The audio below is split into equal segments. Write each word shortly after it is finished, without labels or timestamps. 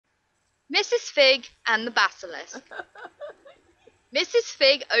Mrs. Figg and the Basilisk. Mrs.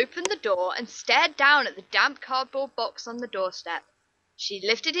 Figg opened the door and stared down at the damp cardboard box on the doorstep. She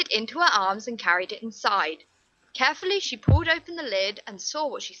lifted it into her arms and carried it inside. Carefully she pulled open the lid and saw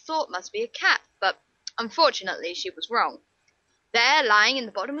what she thought must be a cat, but unfortunately she was wrong. There, lying in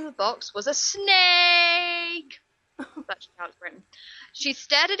the bottom of the box, was a snake! That's how it's written. She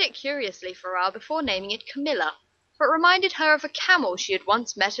stared at it curiously for a while before naming it Camilla, for it reminded her of a camel she had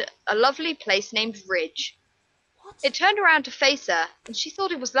once met at a lovely place named Ridge. What? It turned around to face her, and she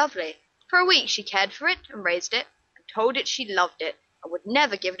thought it was lovely. For a week she cared for it and raised it, and told it she loved it, and would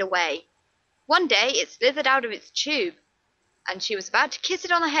never give it away. One day it slithered out of its tube, and she was about to kiss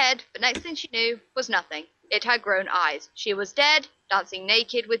it on the head, but next thing she knew was nothing. It had grown eyes. She was dead, dancing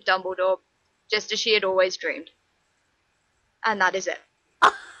naked with Dumbledore, just as she had always dreamed. And that is it.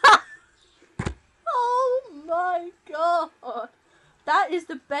 Oh my god! That is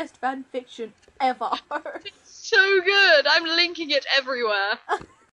the best fanfiction ever. So good! I'm linking it everywhere.